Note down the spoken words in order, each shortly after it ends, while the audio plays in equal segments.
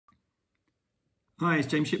Hi, it's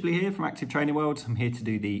James Shipley here from Active Training World. I'm here to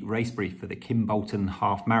do the race brief for the Kimbolton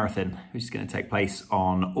Half Marathon, which is going to take place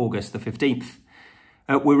on August the 15th.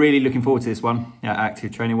 We're really looking forward to this one at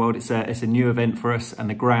Active Training World. It's a new event for us,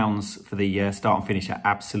 and the grounds for the start and finish are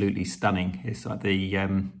absolutely stunning. It's like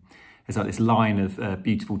this line of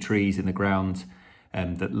beautiful trees in the ground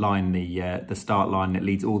that line the start line that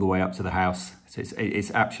leads all the way up to the house. So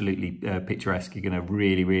it's absolutely picturesque. You're going to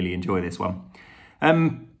really enjoy this one.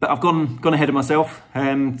 But I've gone ahead of myself, so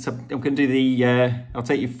I'm going to do I'll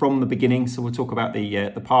take you from the beginning. So we'll talk about the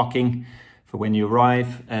parking for when you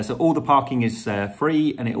arrive. So all the parking is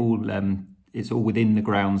free, and it's all within the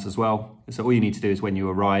grounds as well. So all you need to do is when you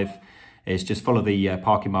arrive is just follow the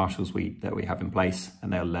parking marshals that we have in place,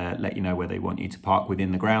 and they'll let you know where they want you to park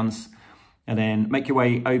within the grounds. And then make your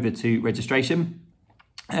way over to registration.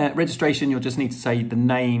 Registration, you'll just need to say the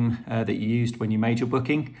name that you used when you made your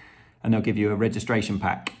booking, and they'll give you a registration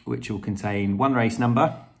pack, which will contain one race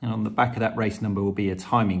number. And on the back of that race number will be a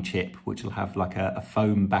timing chip, which will have like a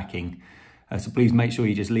foam backing. So please make sure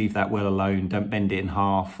you just leave that well alone. Don't bend it in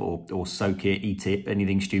half or soak it, eat it,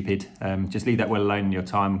 anything stupid. Just leave that well alone and your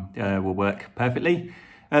time will work perfectly.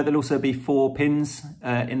 There'll also be 4 pins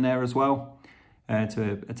in there as well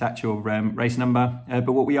to attach your race number.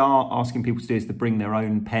 But what we are asking people to do is to bring their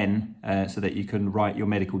own pen so that you can write your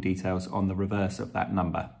medical details on the reverse of that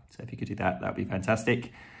number. So if you could do that, that'd be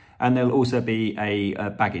fantastic. And there'll also be a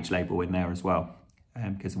baggage label in there as well,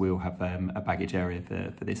 because we'll have a baggage area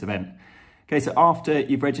for this event. Okay, so after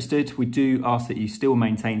you've registered, we do ask that you still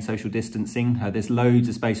maintain social distancing. There's loads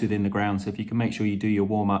of space within the ground, so if you can make sure you do your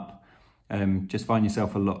warm-up, just find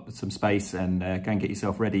yourself some space and go and get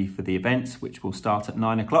yourself ready for the event, which will start at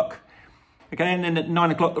 9 o'clock. Okay, and then at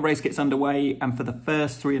 9 o'clock the race gets underway, and for the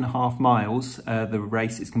first 3.5 miles, the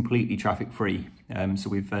race is completely traffic-free. So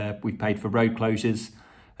we've paid for road closures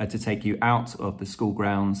to take you out of the school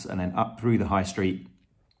grounds and then up through the high street.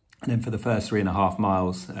 And then for the first 3.5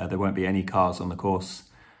 miles, there won't be any cars on the course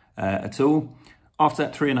at all. After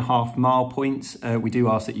that 3.5 mile point, we do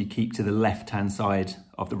ask that you keep to the left-hand side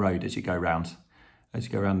of the road as you go around.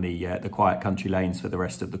 The quiet country lanes for the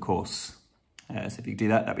rest of the course. So if you do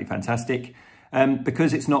that, that'd be fantastic.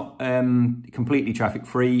 Because it's not completely traffic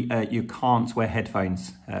free, you can't wear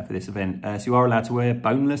headphones for this event. So you are allowed to wear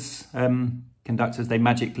boneless conductors. They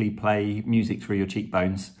magically play music through your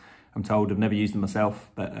cheekbones. I'm told, I've never used them myself,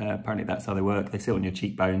 but apparently that's how they work. They sit on your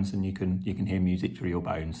cheekbones and you can hear music through your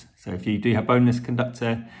bones. So if you do have boneless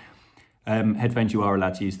conductor headphones, you are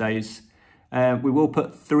allowed to use those. We will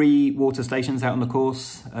put 3 water stations out on the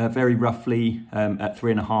course, very roughly at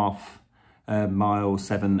 3.5 miles,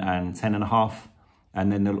 7 and 10.5.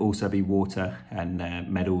 And then there'll also be water and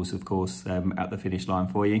medals, of course, at the finish line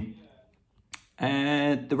for you.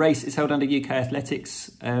 The race is held under UK athletics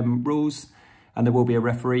rules, and there will be a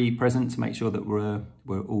referee present to make sure that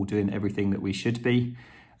we're all doing everything that we should be.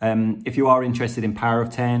 If you are interested in Power of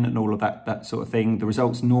 10 and all of that sort of thing, the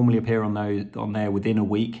results normally appear on there within a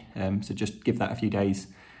week. So just give that a few days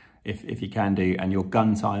if you can do, and your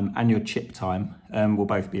gun time and your chip time will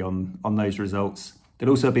both be on those results. They'll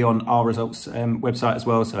also be on our results website as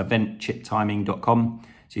well, so eventchiptiming.com.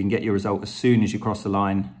 So you can get your result as soon as you cross the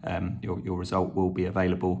line. Your result will be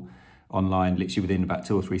available online, literally within about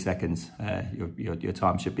 2 or 3 seconds. Your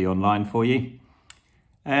time should be online for you.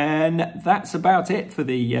 And that's about it for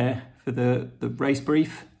the race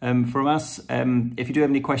brief from us. If you do have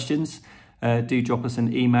any questions, do drop us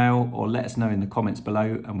an email or let us know in the comments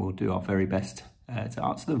below, and we'll do our very best to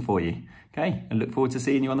answer them for you. Okay, and look forward to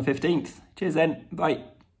seeing you on the 15th. Cheers then, bye.